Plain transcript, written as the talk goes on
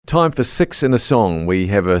time for Six in a Song. We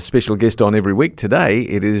have a special guest on every week. Today,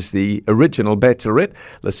 it is the original Bachelorette,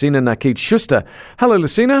 Lasina Naqi-Schuster. Hello,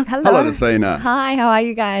 Lasina. Hello, Lasina. Hi, how are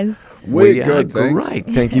you guys? We're good, thanks. Great.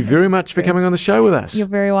 Thank you very much for coming on the show with us. You're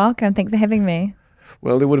very welcome. Thanks for having me.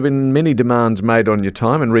 Well, there would have been many demands made on your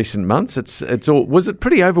time in recent months. Was it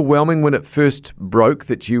pretty overwhelming when it first broke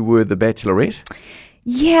that you were the Bachelorette?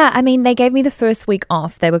 Yeah, I mean, they gave me the first week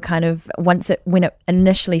off. They were kind of, when it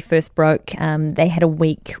initially first broke, they had a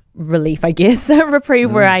week relief, I guess, a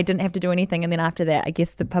reprieve where I didn't have to do anything. And then after that, I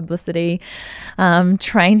guess the publicity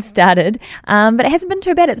train started. But it hasn't been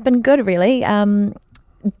too bad. It's been good, really.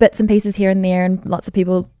 Bits and pieces here and there, and lots of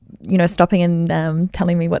people, stopping and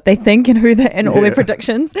telling me what they think and and all their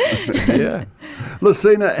predictions. Yeah.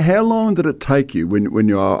 Lasina, how long did it take you when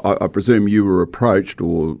you are, I presume you were approached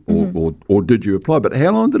or did you apply, but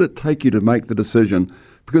how long did it take you to make the decision?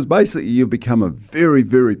 Because basically you've become a very,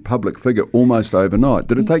 very public figure almost overnight.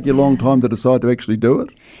 Did it take you a long time to decide to actually do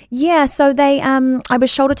it? Yeah, so I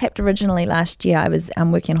was shoulder tapped originally last year. I was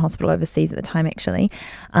working in a hospital overseas at the time, actually.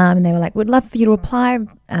 And they were like, we'd love for you to apply,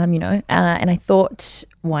 and I thought,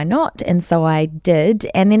 why not? And so I did.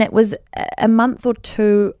 And then it was a month or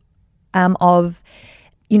two of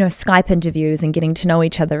Skype interviews and getting to know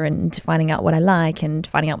each other and finding out what I like and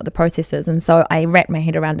finding out what the process is. And so I wrapped my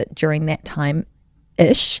head around it during that time.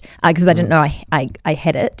 Because I didn't know I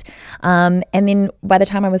had it. And then by the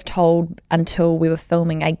time I was told until we were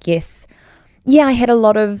filming, I guess, I had a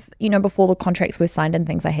lot of, before the contracts were signed and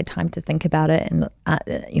things, I had time to think about it and,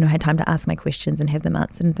 had time to ask my questions and have them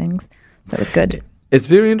answered and things. So it was good. It's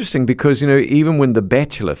very interesting because, even when The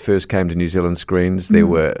Bachelor first came to New Zealand screens, there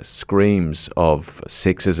were screams of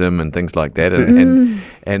sexism and things like that.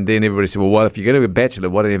 And then everybody said, well, if you're going to be a Bachelor,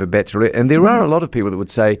 why don't you have a Bachelorette? And there are a lot of people that would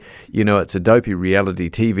say, it's a dopey reality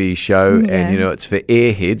TV show and, it's for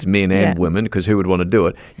airheads, men and women, because who would want to do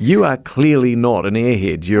it? You are clearly not an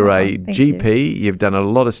airhead. You're a GP. You've done a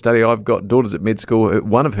lot of study. I've got daughters at med school,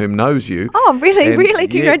 one of whom knows you. Oh, really? Really?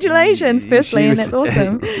 Congratulations, firstly, and that's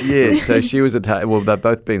awesome. Yeah, so she was they've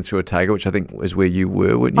both been through Otago, which I think is where you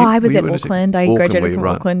were, weren't you? Oh, I was at Auckland. I graduated from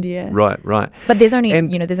Auckland, yeah. Right. But there's only,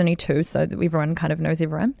 there's only two, so that everyone kind of knows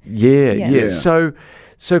everyone. Yeah. So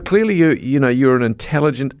clearly you're an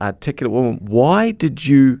intelligent, articulate woman. Why did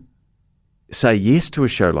you say yes to a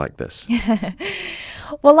show like this?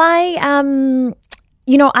 Well, I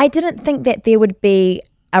didn't think that there would be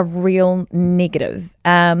a real negative.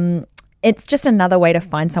 It's just another way to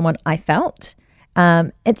find someone I felt.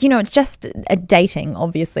 It's just a dating.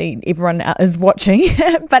 Obviously, everyone is watching,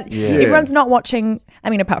 but everyone's not watching. I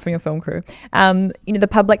mean, apart from your film crew, the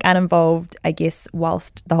public aren't involved, I guess,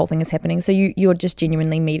 whilst the whole thing is happening. So you're just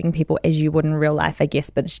genuinely meeting people as you would in real life, I guess,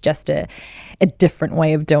 but it's just a different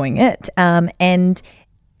way of doing it. And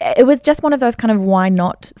it was just one of those kind of why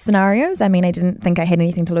not scenarios. I mean, I didn't think I had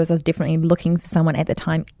anything to lose. I was definitely looking for someone at the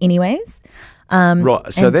time, anyways.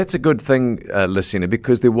 Right, so that's a good thing, Lasina,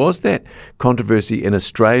 because there was that controversy in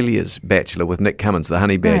Australia's Bachelor with Nick Cummins, the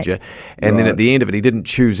honey badger, and then at the end of it, he didn't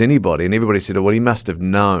choose anybody, and everybody said, well, he must have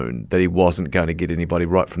known that he wasn't going to get anybody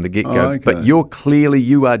right from the get-go. Oh, okay. But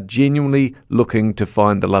you are genuinely looking to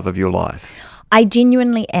find the love of your life. I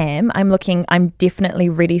genuinely am. I'm definitely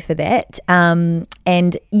ready for that. I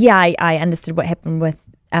understood what happened with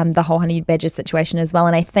the whole honey badger situation as well,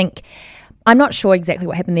 and I think I'm not sure exactly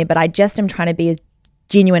what happened there, but I just am trying to be as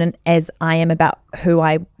genuine as I am about who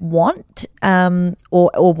I want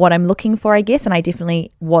or what I'm looking for, I guess. And I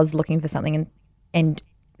definitely was looking for something. And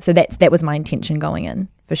so that was my intention going in,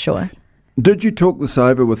 for sure. Did you talk this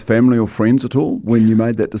over with family or friends at all when you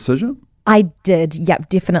made that decision? I did, yep,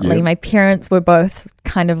 definitely. Yep. My parents were both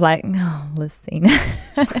kind of like, oh, Lasina.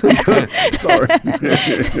 Sorry.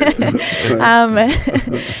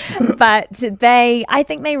 But I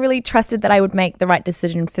think they really trusted that I would make the right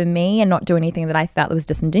decision for me and not do anything that I felt was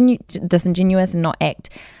disingenuous and not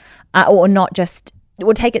act, or not just,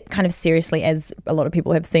 or take it kind of seriously, as a lot of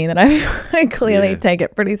people have seen that I clearly take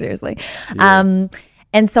it pretty seriously. Yeah.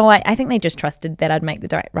 And so I think they just trusted that I'd make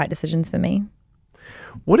the right decisions for me.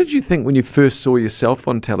 What did you think when you first saw yourself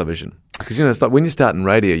on television? Because, it's like when you start in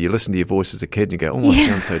radio, you listen to your voice as a kid and you go, oh, I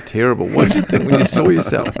sound so terrible. What did you think when you saw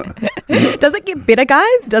yourself? Does it get better,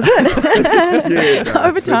 guys? Does it? Yeah,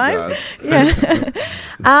 over time? Yeah.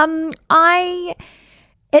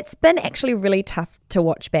 It's been actually really tough to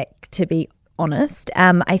watch back, to be honest.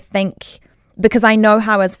 I think because I know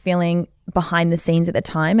how I was feeling behind the scenes at the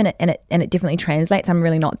time, and it definitely translates. I'm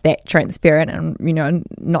really not that transparent, and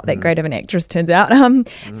not that great of an actress, turns out.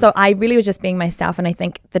 So I really was just being myself, and I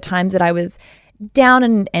think the times that I was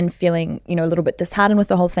down and feeling, a little bit disheartened with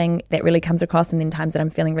the whole thing, that really comes across, and then times that I'm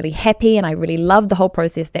feeling really happy and I really love the whole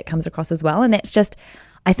process, that comes across as well. And that's just,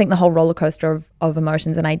 I think, the whole roller coaster of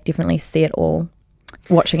emotions, and I definitely see it all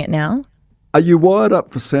watching it now. Are you wired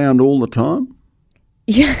up for sound all the time?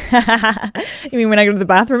 Yeah. You mean when I go to the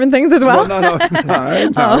bathroom and things as well? No.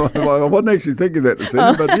 I wasn't actually thinking that,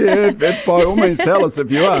 but yeah, by all means tell us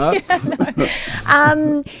if you are.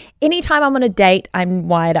 Anytime I'm on a date, I'm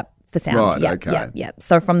wired up for sound. Right, yeah, okay. Yeah.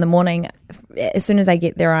 So from the morning, as soon as I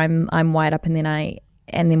get there, I'm wired up, and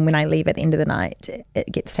then when I leave at the end of the night,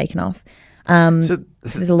 it gets taken off. So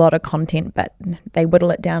there's a lot of content, but they whittle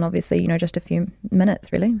it down, obviously, just a few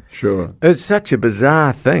minutes, really. Sure. It's such a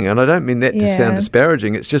bizarre thing, and I don't mean that to sound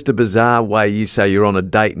disparaging. It's just a bizarre way you say you're on a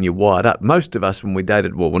date and you're wired up. Most of us, when I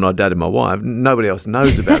dated my wife, nobody else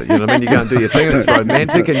knows about it. You know what I mean? You go and do your thing, and it's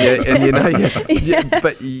romantic,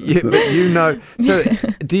 So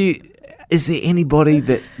is there anybody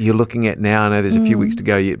that you're looking at now? I know there's a few weeks to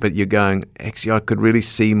go yet, but you're going, actually, I could really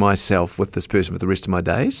see myself with this person for the rest of my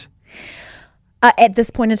days? At this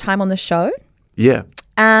point in time on the show? Yeah.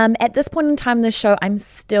 At this point in time in the show, I'm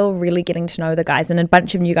still really getting to know the guys, and a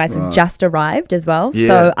bunch of new guys have just arrived as well. Yeah,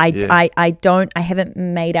 so I haven't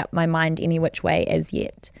made up my mind any which way as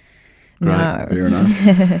yet. Great. No. Fair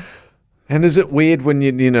enough. And is it weird when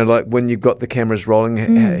like when you've got the cameras rolling?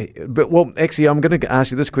 Actually, I'm going to ask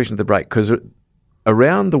you this question at the break, because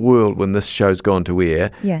around the world, when this show's gone to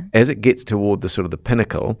air, as it gets toward the sort of the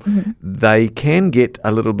pinnacle, they can get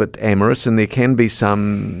a little bit amorous, and there can be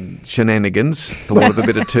some shenanigans, for want of a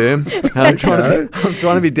better term. I'm trying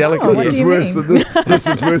to be delicate. This is worse than this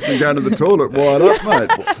is worse than going to the toilet wired up,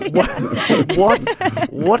 mate.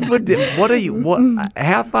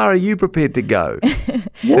 How far are you prepared to go?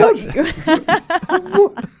 What?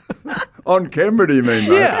 On camera, do you mean,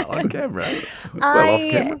 mate? Yeah, on camera. Well,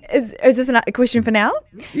 off camera. Is this a question for now?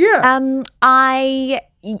 Yeah.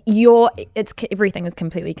 Everything is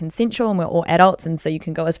completely consensual, and we're all adults, and so you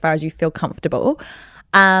can go as far as you feel comfortable.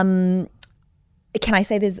 Can I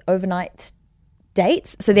say there's overnight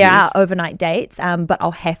dates? So there are overnight dates, but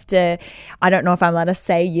I'll have to, I don't know if I'm allowed to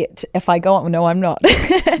say yet if I go on. No, I'm not.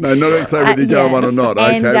 No, not say whether you go on one or not.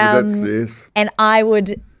 And, okay, that's yes. And I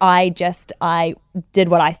did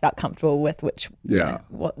what I felt comfortable with, which there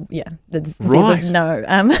was no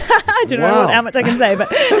I don't know how much I can say,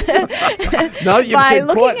 but no, you've by said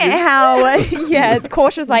looking at how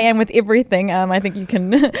cautious I am with everything, I think you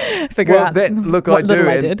can figure out what little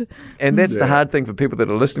I did. And that's the hard thing for people that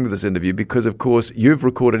are listening to this interview, because of course you've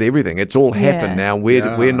recorded everything. It's all happened now.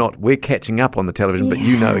 We're catching up on the television, but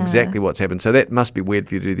you know exactly what's happened. So that must be weird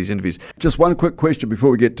for you to do these interviews. Just one quick question before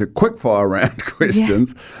we get to quick fire round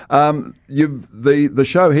questions. The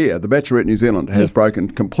show here, The Bachelorette New Zealand, has broken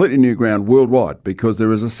completely new ground worldwide, because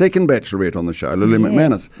there is a second Bachelorette on the show, Lily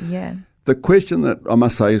McManus. Yeah. The question that I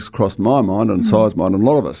must say has crossed my mind and Si's mind and a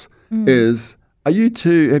lot of us is, have you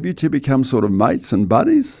two become sort of mates and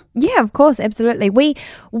buddies? Yeah, of course, absolutely. We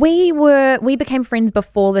became friends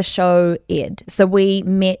before the show aired. So we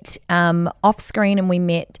met off screen, and we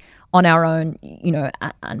met on our own,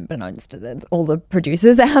 unbeknownst to all the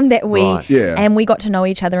producers, and we got to know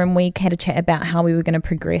each other, and we had a chat about how we were going to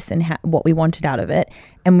progress and what we wanted out of it.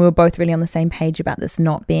 And we were both really on the same page about this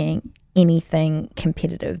not being anything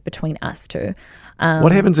competitive between us two.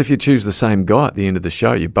 What happens if you choose the same guy at the end of the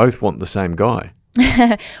show? You both want the same guy.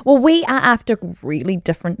 Well, we are after really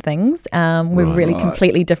different things. We're really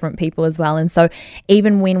completely different people as well. And so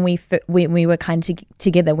even when we were kind of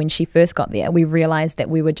together when she first got there, we realized that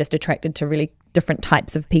we were just attracted to really different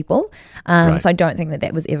types of people. So I don't think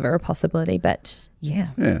that was ever a possibility, but yeah.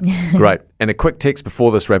 Great. And a quick text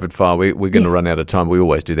before this rapid fire. We're going to run out of time. We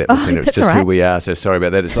always do that, Lucina. It's just who we are, so sorry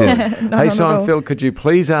about that. It says, hey, Simon Phil, could you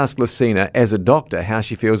please ask Lucina, as a doctor, how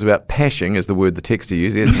she feels about pashing, is the word the texter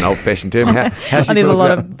used. It's an old-fashioned term. How she there's feels a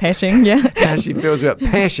lot of pashing, how she feels about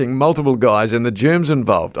pashing multiple guys and the germs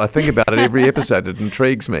involved. I think about it every episode. It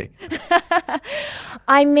intrigues me.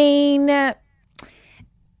 I mean,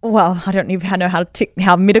 well, I don't even know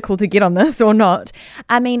how medical to get on this or not.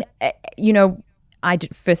 I mean,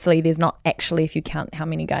 firstly, there's not actually, if you count how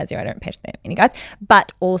many guys there, I don't pash that many guys.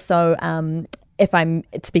 But also, if I'm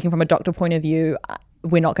speaking from a doctor point of view,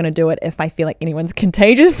 we're not going to do it if I feel like anyone's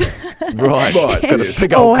contagious. Right.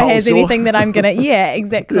 Or has anything that I'm going to,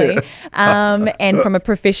 exactly. And from a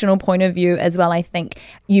professional point of view as well, I think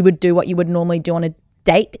you would do what you would normally do on a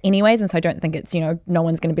date anyways, and so I don't think it's no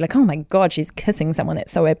one's going to be like, oh my god, she's kissing someone,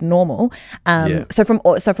 that's so abnormal. So from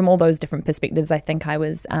all those different perspectives, I think I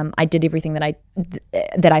was I did everything that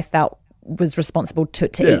I felt was responsible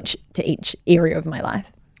to each area of my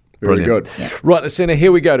life. Very Brilliant. good. Right, Lucina,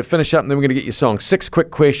 here we go to finish up, and then we're going to get your song. 6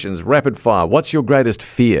 quick questions, rapid fire. What's your greatest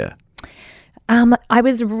fear? I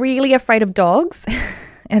was really afraid of dogs,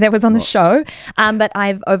 and that was on the show, but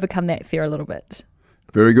I've overcome that fear a little bit.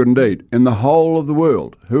 Very good indeed. In the whole of the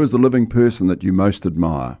world, who is the living person that you most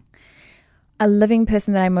admire? A living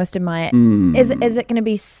person that I most admire. Is it going to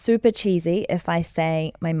be super cheesy if I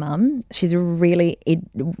say my mum? She's really,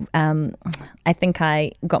 I think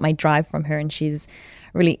I got my drive from her, and she's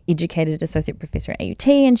really educated associate professor at AUT,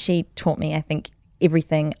 and she taught me, I think,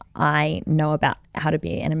 everything I know about how to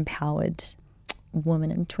be an empowered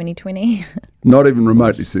woman in 2020. Not even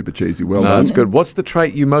remotely super cheesy. Well No, done. that's good. What's the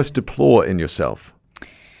trait you most deplore in yourself?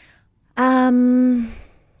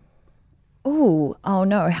 Oh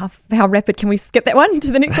no! How rapid can we skip that one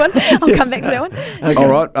to the next one? I'll come back to that one. Okay. All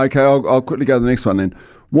right. Okay. I'll quickly go to the next one then.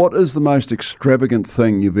 What is the most extravagant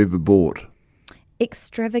thing you've ever bought?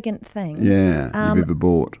 Extravagant thing. Yeah, you've ever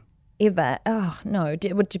bought. Ever? Oh no!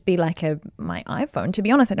 It would be like my iPhone. To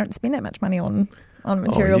be honest, I don't spend that much money on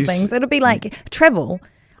material things. It'll be like travel.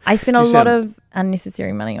 I spend a lot of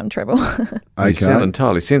unnecessary money on travel. You sound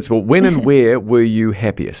entirely sensible. When and where were you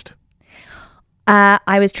happiest?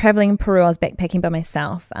 I was traveling in Peru. I was backpacking by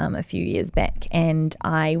myself a few years back, and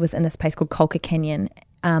I was in this place called Colca Canyon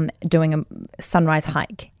doing a sunrise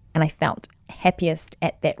hike, and I felt happiest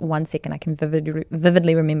at that 1 second I can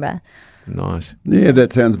vividly remember. Nice. Yeah,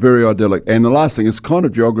 that sounds very idyllic. And the last thing is kind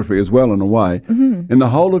of geography as well, in a way. Mm-hmm. In the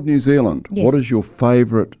whole of New Zealand, what is your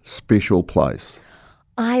favourite special place?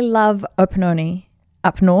 I love Opunoni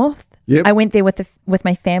up north. Yep. I went there with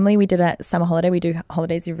my family. We did a summer holiday. We do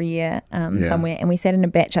holidays every year somewhere, and we sat in a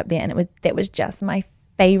batch up there, and that was just my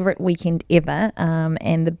favourite weekend ever.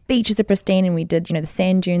 And the beaches are pristine, and we did the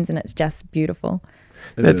sand dunes, and it's just beautiful.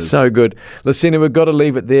 That's so good. Lucina, we've got to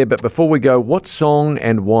leave it there, but before we go, what song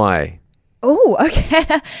and why? Oh, okay.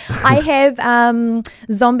 I have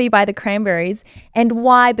Zombie by the Cranberries. And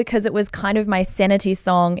why? Because it was kind of my sanity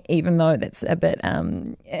song, even though that's a bit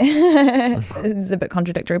it's a bit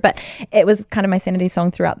contradictory. But it was kind of my sanity song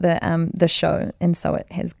throughout the show, and so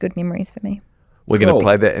it has good memories for me. We're going to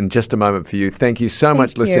play that in just a moment for you. Thank you so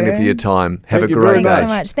much, Lucina, for your time. Have a great day.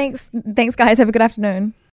 Thanks so much. Thanks, guys. Have a good afternoon.